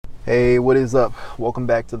Hey, what is up? Welcome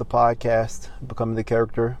back to the podcast, Becoming the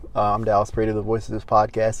Character. I'm Dallas Prater, the voice of this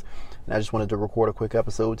podcast, and I just wanted to record a quick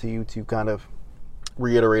episode to you to kind of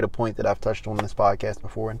reiterate a point that I've touched on in this podcast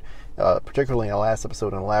before, and particularly in the last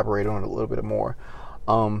episode, and elaborate on it a little bit more.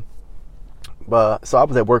 So I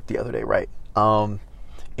was at work the other day, right?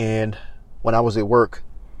 And when I was at work,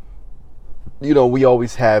 we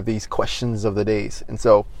always have these questions of the days, and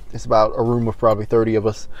so it's about a room of probably 30 of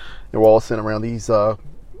us, and we're all sitting around these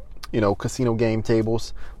casino game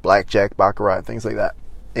tables, blackjack, baccarat, things like that.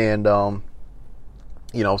 And, so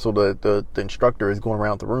the instructor is going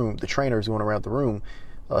around the room, the trainer is going around the room,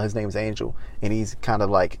 his name's Angel, and he's kind of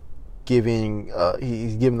like giving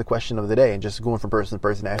the question of the day and just going from person to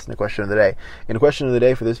person asking the question of the day. And the question of the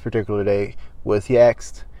day for this particular day was, he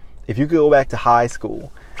asked, if you could go back to high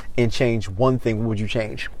school and change one thing, what would you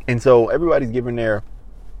change? And so everybody's giving their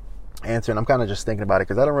answer, and I'm kind of just thinking about it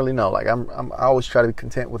because I don't really know. Like I always try to be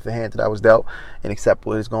content with the hand that I was dealt and accept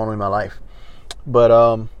what is going on in my life. But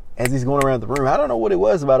as he's going around the room, I don't know what it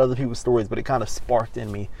was about other people's stories, but it kind of sparked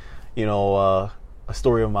in me, a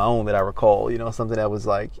story of my own that I recall. Something that was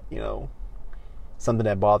like, something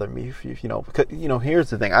that bothered me. Because, here's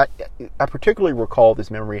the thing. I particularly recall this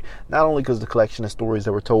memory not only because of the collection of stories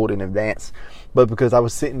that were told in advance, but because I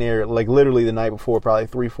was sitting there like literally the night before, probably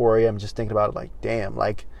 3-4 a.m. just thinking about it. Like, damn,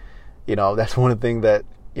 like. That's one of the things that,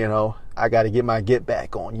 I got to get my get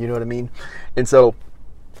back on, you know what I mean? And so,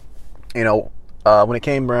 when it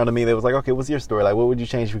came around to me, they was like, okay, what's your story? Like, what would you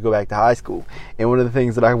change if you go back to high school? And one of the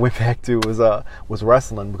things that I went back to was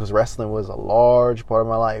wrestling, because wrestling was a large part of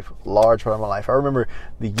my life, I remember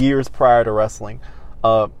the years prior to wrestling,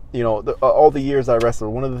 all the years I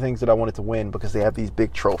wrestled, one of the things that I wanted to win, because they have these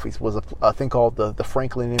big trophies, was a thing called the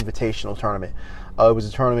Franklin Invitational Tournament. It was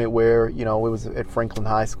a tournament where, it was at Franklin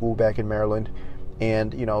High School back in Maryland.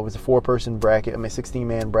 And, it was a 4-person bracket,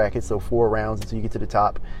 16-man bracket, so 4 rounds until you get to the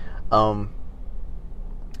top. I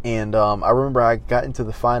remember I got into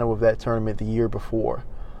the final of that tournament the year before,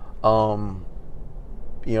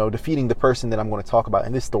 defeating the person that I'm going to talk about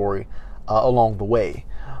in this story along the way.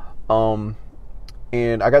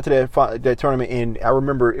 And I got to that tournament, and I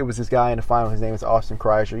remember it was this guy in the final. His name was Austin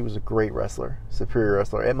Kreischer. He was a great wrestler, superior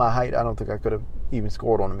wrestler. At my height, I don't think I could have even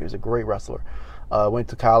scored on him. He was a great wrestler. Went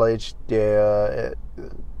to college down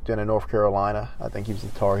in North Carolina. I think he was a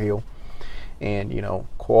Tar Heel. And,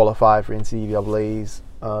 qualified for NCAAs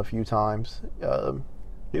a few times.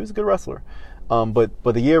 He was a good wrestler. But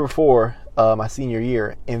the year before, my senior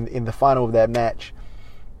year, in the final of that match,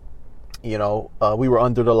 we were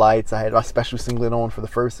under the lights. I had my special singlet on for the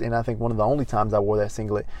first, and I think one of the only times I wore that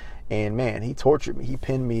singlet. And man, he tortured me. He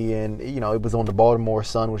pinned me, and it was on the Baltimore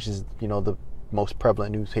Sun, which is the most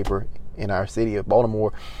prevalent newspaper in our city of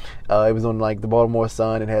Baltimore. It was on like the Baltimore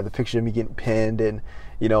Sun, and had the picture of me getting pinned, and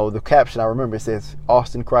the caption I remember, it says,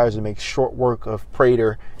 Austin Kreischer makes short work of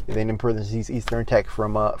Prater, and then in parentheses Eastern Tech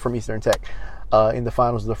from Eastern Tech. In the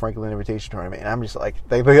finals of the Franklin Invitational Tournament. And I'm just like,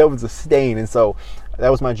 that was a stain. And so that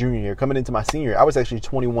was my junior year. Coming into my senior year, I was actually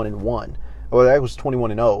 21-1. Well, I was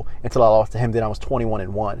 21-0 until I lost to him. Then I was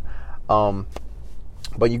 21-1.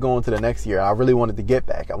 But you go into the next year, I really wanted to get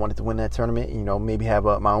back. I wanted to win that tournament. Maybe have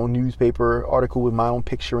my own newspaper article with my own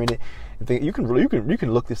picture in it. You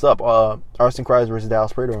can look this up. Austin Kreischer versus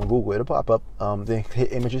Dallas Prater on Google. It'll pop up. Then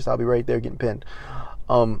hit images. I'll be right there getting pinned.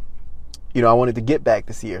 I wanted to get back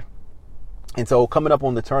this year. And so coming up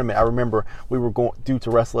on the tournament, I remember we were due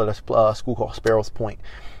to wrestle at a school called Sparrows Point.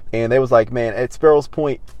 And they was like, man, at Sparrows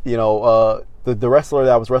Point, the wrestler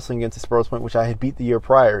that I was wrestling against at Sparrows Point, which I had beat the year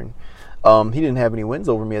prior, and he didn't have any wins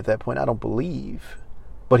over me at that point, I don't believe.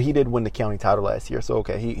 But he did win the county title last year. So,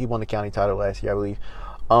 okay, he won the county title last year, I believe.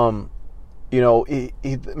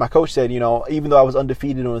 My coach said, even though I was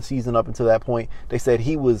undefeated on the season up until that point, they said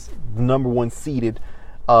he was the number one seeded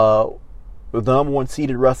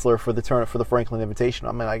wrestler for the tournament for the Franklin Invitational.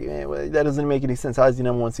 I mean, like, that doesn't make any sense. How is he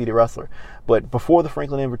number one seeded wrestler? But before the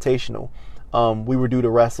Franklin Invitational, we were due to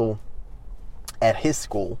wrestle at his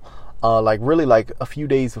school. Like a few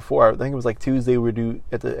days before. I think it was like Tuesday. We were due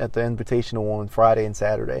at the Invitational on Friday and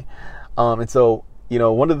Saturday. And so,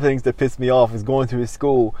 one of the things that pissed me off is going to his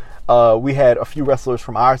school. We had a few wrestlers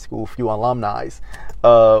from our school, a few alumni.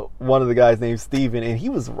 One of the guys named Steven, and he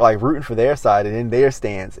was like rooting for their side and in their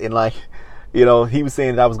stands. And like, he was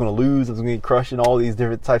saying that I was going to lose, I was going to get crushed, and all these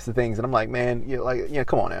different types of things. And I'm like, man,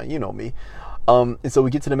 come on now, you know me. And so we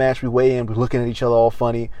get to the match, we weigh in, we're looking at each other all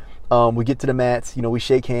funny. We get to the mats, we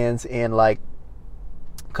shake hands, and like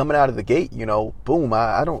coming out of the gate, boom,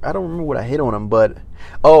 I don't remember what I hit on him, but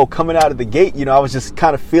coming out of the gate, I was just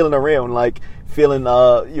kind of feeling around, like feeling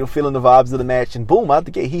feeling the vibes of the match, and boom, out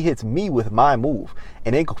the gate, he hits me with my move,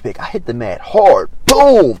 an ankle pick. I hit the mat hard,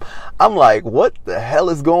 boom. I'm like, what the hell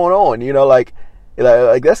is going on? Like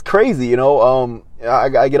that's crazy.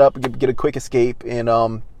 I get up, get a quick escape, and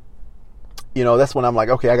that's when I'm like,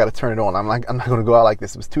 okay, I got to turn it on. I'm not going to go out like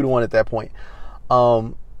this. It was 2-1 at that point.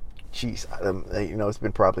 It's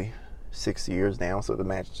been probably 6 years now, so the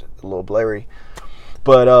match is a little blurry.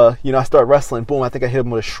 But, I start wrestling. Boom, I think I hit him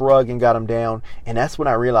with a shrug and got him down. And that's when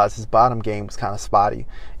I realized his bottom game was kind of spotty.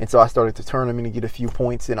 And so I started to turn him in and get a few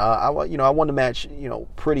points. And, I won the match,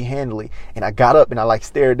 pretty handily. And I got up and I,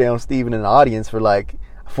 stared down Steven in the audience for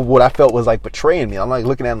what I felt was, betraying me. I'm,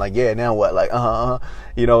 looking at him yeah, now what? And I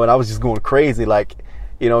was just going crazy.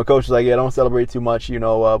 Coach was like, yeah, don't celebrate too much. We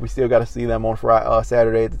still got to see them on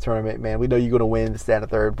Saturday at the tournament, man. We know you're going to win the and the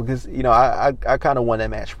third because, I kind of won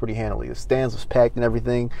that match pretty handily. The stands was packed and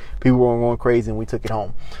everything. People were going crazy and we took it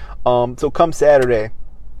home. So come Saturday,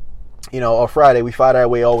 or Friday, we fight our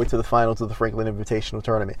way all the way to the finals of the Franklin Invitational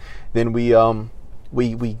Tournament. Then we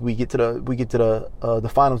get to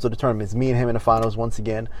the finals of the tournament. It's me and him in the finals once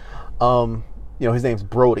again. His name's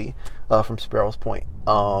Brody from Sparrows Point.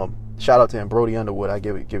 Shout out to him, Brody Underwood. I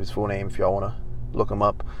give his full name if y'all want to look him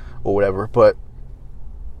up or whatever. But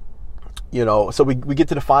so we get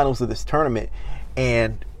to the finals of this tournament,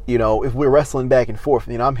 and if we're wrestling back and forth,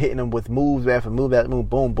 I'm hitting him with moves after move after move,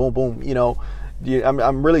 boom, boom, boom.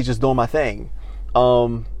 I'm really just doing my thing.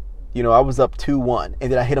 I was up 2-1,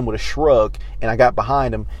 and then I hit him with a shrug, and I got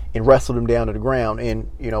behind him and wrestled him down to the ground. And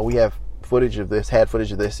we had footage of this.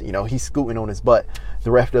 He's scooting on his butt. The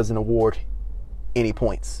ref doesn't award any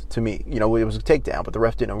points to me. It was a takedown, but the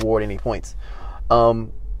ref didn't award any points.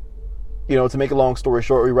 To make a long story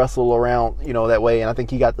short, we wrestle around, that way, and I think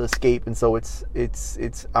he got the escape, and so it's maybe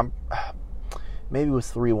it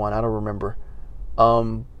was 3-1, I don't remember.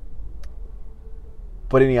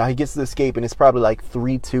 But anyhow, he gets the escape, and it's probably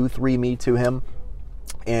 3-2, 3-me to him.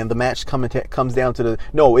 And the match comes down to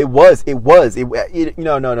no. It was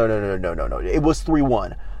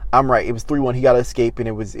 3-1. I'm right. It was 3-1. He got an escape, and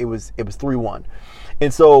it was 3-1.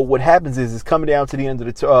 And so what happens is it's coming down to the end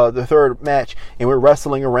of the third match, and we're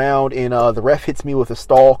wrestling around, and the ref hits me with a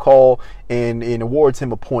stall call and awards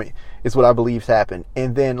him a point. Is what I believe happened.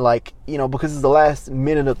 And then because it's the last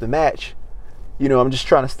minute of the match, I'm just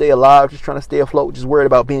trying to stay alive, just trying to stay afloat, just worried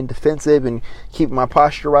about being defensive and keeping my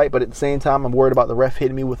posture right. But at the same time, I'm worried about the ref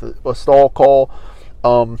hitting me with a stall call,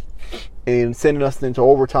 and sending us into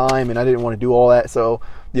overtime, and I didn't want to do all that. So,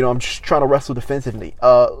 I'm just trying to wrestle defensively.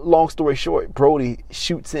 Long story short, Brody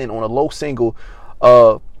shoots in on a low single,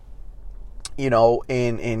 and he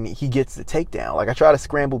gets the takedown. I try to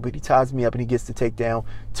scramble, but he ties me up and he gets the takedown.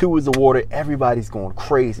 2 is awarded. Everybody's going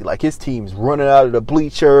crazy. His team's running out of the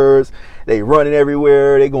bleachers. They running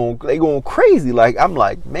everywhere. They going crazy. I'm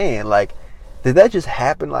like, man, did that just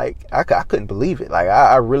happen? I couldn't believe it.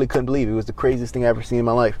 I really couldn't believe it. It was the craziest thing I ever seen in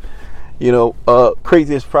my life.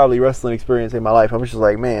 Craziest probably wrestling experience in my life. I was just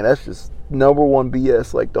like, man, that's just number one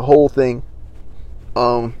BS. The whole thing.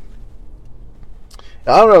 I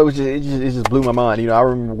don't know. It just blew my mind. I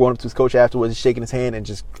remember going up to his coach afterwards, shaking his hand, and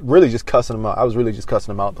just cussing him out. I was really just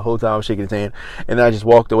cussing him out the whole time I was shaking his hand, and then I just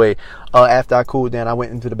walked away. After I cooled down, I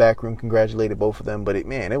went into the back room, congratulated both of them. But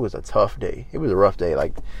it was a tough day. It was a rough day.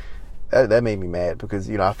 That made me mad because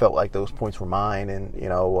I felt like those points were mine, and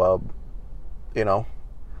I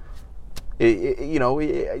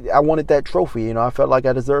wanted that trophy. I felt like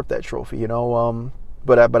I deserved that trophy.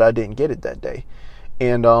 But I didn't get it that day,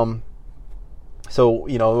 and So,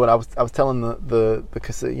 when I was telling my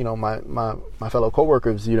fellow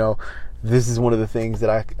coworkers, this is one of the things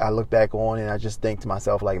that I look back on, and I just think to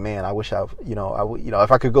myself, man, I wish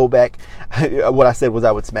if I could go back, what I said was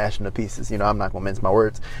I would smash them to pieces. I'm not gonna mince my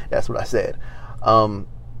words. That's what I said. And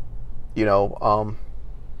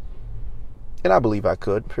I believe I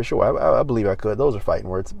could for sure. I believe I could. Those are fighting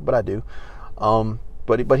words, but I do.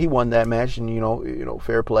 But he won that match, and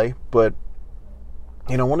fair play. But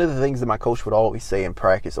one of the things that my coach would always say in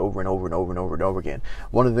practice over and over and over and over and over again,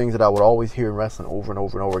 one of the things that I would always hear in wrestling over and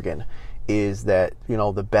over and over again is that,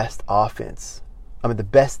 the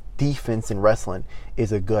best defense in wrestling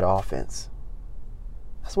is a good offense.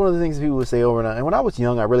 That's one of the things people would say over and over. And when I was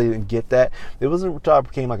young, I really didn't get that. It wasn't until I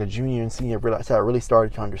became a junior and senior that I really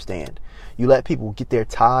started to understand. You let people get their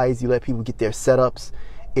ties, you let people get their setups,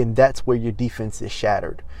 and that's where your defense is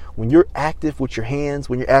shattered. When you're active with your hands,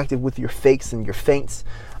 when you're active with your fakes and your feints,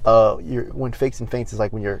 when fakes and feints is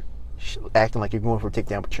when you're acting like you're going for a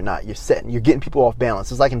takedown, but you're not. You're getting people off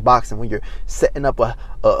balance. It's like in boxing when you're setting up a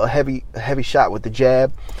heavy shot with the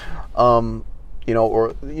jab, or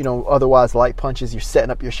otherwise light punches. You're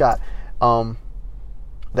setting up your shot.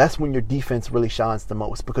 that's when your defense really shines the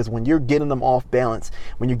most, because when you're getting them off balance,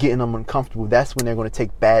 when you're getting them uncomfortable, that's when they're going to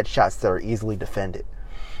take bad shots that are easily defended.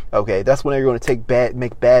 Okay, that's when they're going to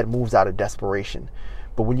make bad moves out of desperation.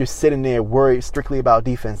 But when you're sitting there worried strictly about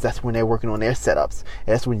defense, that's when they're working on their setups.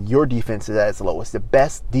 And that's when your defense is at its lowest. The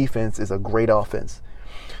best defense is a great offense.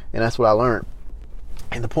 And that's what I learned.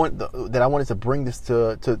 And the point that I wanted to bring this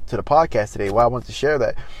to the podcast today, why I wanted to share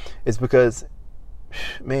that, is because,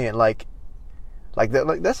 man,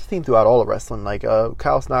 that's the theme throughout all of wrestling. Like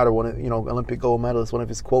Kyle Snyder, Olympic gold medalist, one of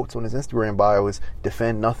his quotes on his Instagram bio is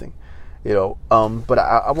 "defend nothing." But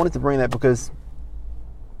I wanted to bring that because,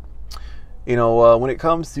 when it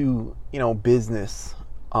comes to business,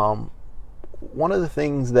 one of the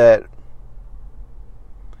things that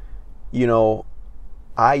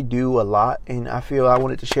I do a lot, and I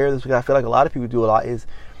wanted to share this because I feel like a lot of people do a lot, is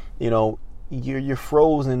you're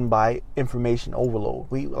frozen by information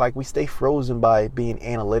overload. We stay frozen by being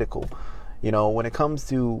analytical. When it comes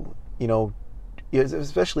to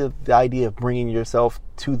especially the idea of bringing yourself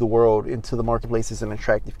to the world, into the marketplace, as an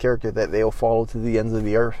attractive character that they'll follow to the ends of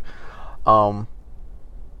the earth.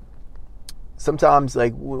 Sometimes,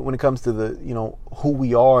 like when it comes to the who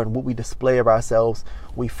we are and what we display of ourselves,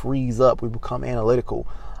 we freeze up, we become analytical,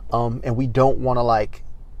 and we don't want to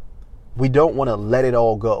let it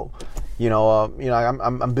all go.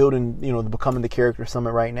 I'm building the Becoming the Character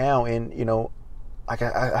Summit right now, and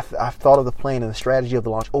I've thought of the plan and the strategy of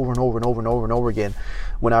the launch over and over and over and over and over again.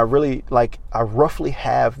 When I really I roughly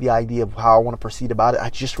have the idea of how I want to proceed about it, I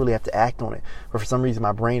just really have to act on it. But for some reason,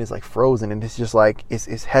 my brain is frozen, and it's just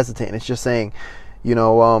it's hesitant, and it's just saying,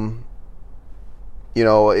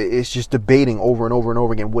 it's just debating over and over and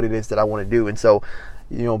over again what it is that I want to do. And so,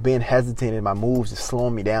 being hesitant in my moves is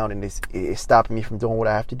slowing me down, and it's stopping me from doing what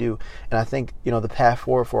I have to do. And I think, the path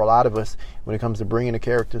forward for a lot of us when it comes to bringing a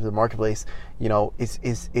character to the marketplace,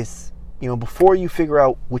 is before you figure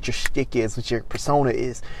out what your shtick is, what your persona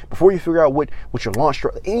is, before you figure out what your launch,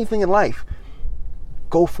 anything in life,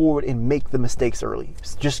 go forward and make the mistakes early.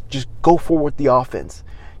 Just go forward with the offense.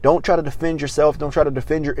 Don't try to defend yourself. Don't try to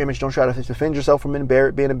defend your image. Don't try to defend yourself from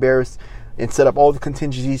being embarrassed, and set up all the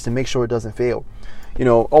contingencies to make sure it doesn't fail.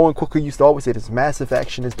 Owen Quickley used to always say this: massive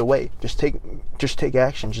action is the way. Just take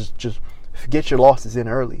action. Just get your losses in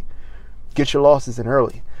early. Get your losses in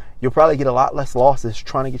early. You'll probably get a lot less losses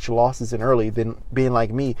trying to get your losses in early than being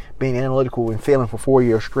like me, being analytical and failing for 4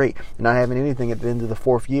 years straight and not having anything at the end of the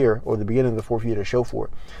fourth year or the beginning of the fourth year to show for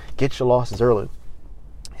it. Get your losses early.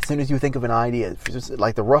 As soon as you think of an idea,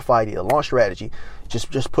 like the rough idea, the launch strategy,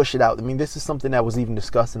 just push it out. I mean, this is something that was even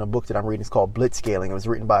discussed in a book that I'm reading. It's called Blitzscaling. It was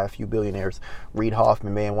written by a few billionaires. Reid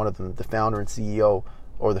Hoffman, one of them, the founder and CEO,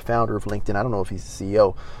 or the founder of LinkedIn. I don't know if he's the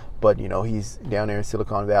CEO, but he's down there in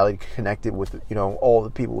Silicon Valley, connected with all the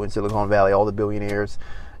people in Silicon Valley, all the billionaires.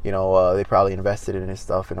 They probably invested in his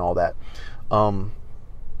stuff and all that.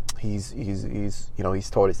 He's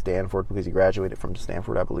taught at Stanford because he graduated from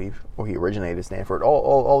Stanford, I believe, or he originated at Stanford.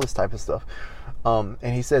 All this type of stuff. And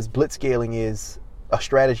he says blitzscaling is a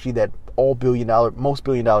strategy that most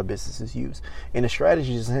billion-dollar businesses use. And the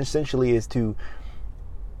strategy essentially is to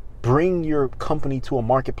bring your company to a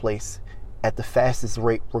marketplace at the fastest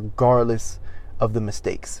rate, regardless of the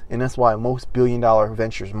mistakes. And that's why most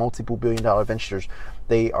multiple billion-dollar ventures,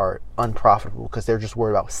 they are unprofitable, because they're just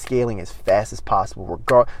worried about scaling as fast as possible.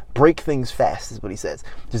 Break things fast is what he says.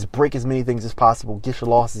 Just break as many things as possible. Get your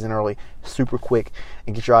losses in early, super quick,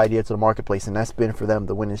 and get your idea to the marketplace. And that's been for them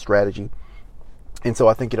the winning strategy. And so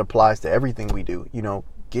I think it applies to everything we do.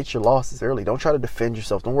 Get your losses early. Don't try to defend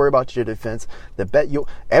yourself. Don't worry about your defense.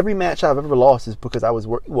 Every match I've ever lost is because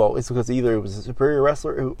it's because either it was a superior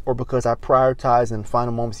wrestler or because I prioritize in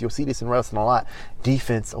final moments. You'll see this in wrestling a lot.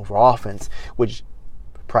 Defense over offense, which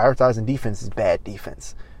prioritizing defense is bad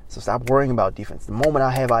defense. So stop worrying about defense. The moment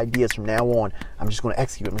I have ideas from now on, I'm just going to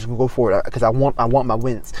execute. I'm just going to go for it because I want my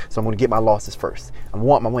wins. So I'm going to get my losses first. I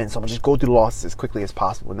want my wins. So I'm going to just go through the losses as quickly as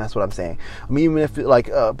possible. And that's what I'm saying. I mean, even if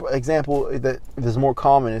example that is more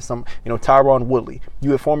common is Tyron Woodley,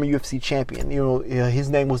 former UFC champion. His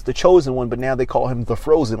name was the Chosen One, but now they call him the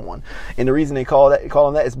Frozen One. And the reason they call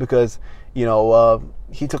him that is because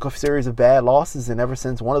he took a series of bad losses, and ever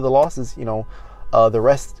since one of the losses, the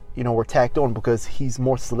rest, were tacked on because he's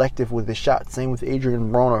more selective with his shots. Same with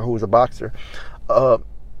Adrian Broner, who was a boxer.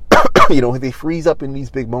 They freeze up in these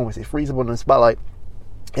big moments. They freeze up on the spotlight,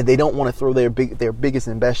 and they don't want to throw their biggest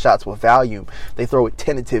and best shots with volume. They throw it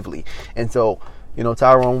tentatively. And so,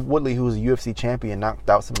 Tyron Woodley, who was a UFC champion, knocked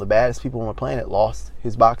out some of the baddest people on the planet, lost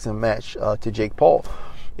his boxing match to Jake Paul.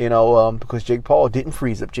 because Jake Paul didn't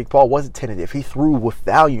freeze up. Jake Paul wasn't tentative. He threw with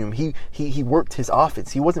volume. He worked his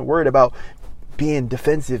offense. He wasn't worried about being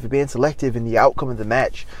defensive, being selective in the outcome of the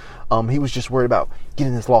match. He was just worried about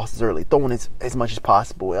getting his losses early, throwing as much as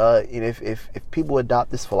possible. And if people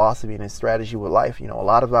adopt this philosophy and this strategy with life, a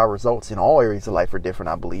lot of our results in all areas of life are different.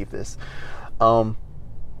 I believe this.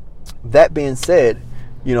 That being said,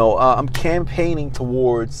 I'm campaigning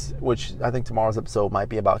towards, which I think tomorrow's episode might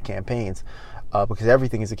be about campaigns, because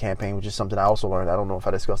everything is a campaign, which is something I also learned. I don't know if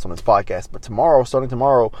I discussed on this podcast, but starting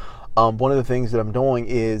tomorrow, one of the things that I'm doing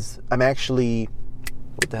is I'm actually,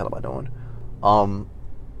 what the hell am I doing?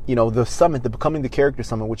 The summit, the Becoming the Character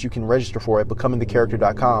Summit, which you can register for at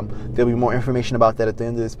becomingthecharacter.com. There'll be more information about that at the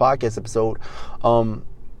end of this podcast episode.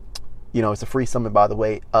 It's a free summit, by the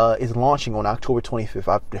way, is launching on October 25th.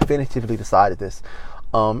 I've definitively decided this.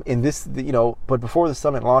 But before the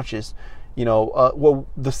summit launches,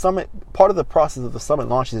 the summit, part of the process of the summit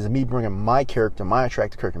launches is me bringing my character, my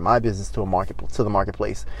attractive character, my business to the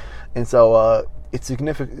marketplace. And so, it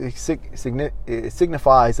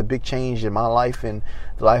signifies a big change in my life and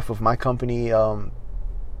the life of my company. I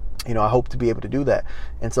hope to be able to do that.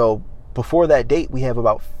 And so before that date, we have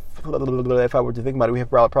about, if I were to think about it, we have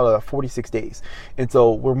probably about 46 days. And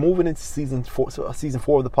so we're moving into season 4 of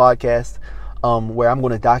the podcast, where I'm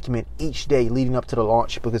going to document each day leading up to the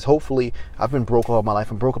launch, because hopefully I've been broke all my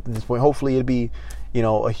life. I'm broke up at this point. Hopefully it'll be,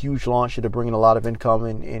 a huge launch to bring in a lot of income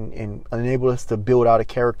and enable us to build out a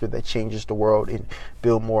character that changes the world and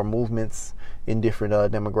build more movements in different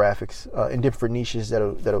demographics, in different niches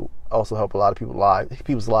that'll also help a lot of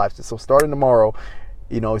people's lives. So starting tomorrow,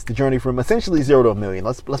 it's the journey from essentially 0 to 1 million.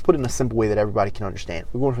 Let's put it in a simple way that everybody can understand.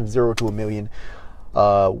 We're going from 0 to 1 million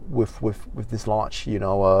with this launch, in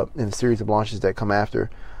a series of launches that come after,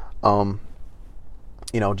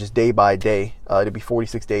 just day by day. It'll be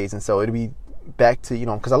 46 days, and so it'll be back to,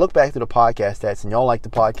 because I look back to the podcast stats, and y'all like the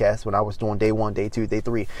podcast when I was doing day 1, day 2, day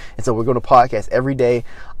 3, and so we're going to podcast every day.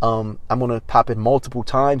 I'm going to pop in multiple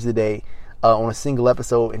times a day on a single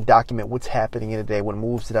episode and document what's happening in a day, what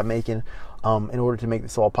moves that I'm making, in order to make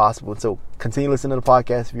this all possible. And so continue listening to the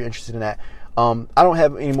podcast if you're interested in that. I don't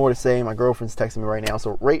have any more to say. My girlfriend's texting me right now.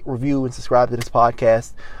 So rate, review, and subscribe to this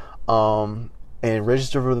podcast. And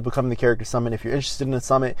register for the Becoming the Character Summit if you're interested in the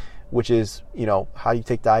summit, which is, how you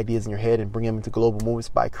take the ideas in your head and bring them into global movements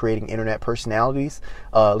by creating internet personalities.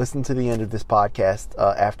 Listen to the end of this podcast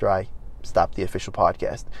after I stop the official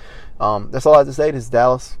podcast. That's all I have to say. This is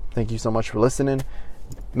Dallas. Thank you so much for listening.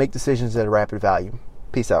 Make decisions at a rapid value.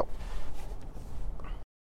 Peace out.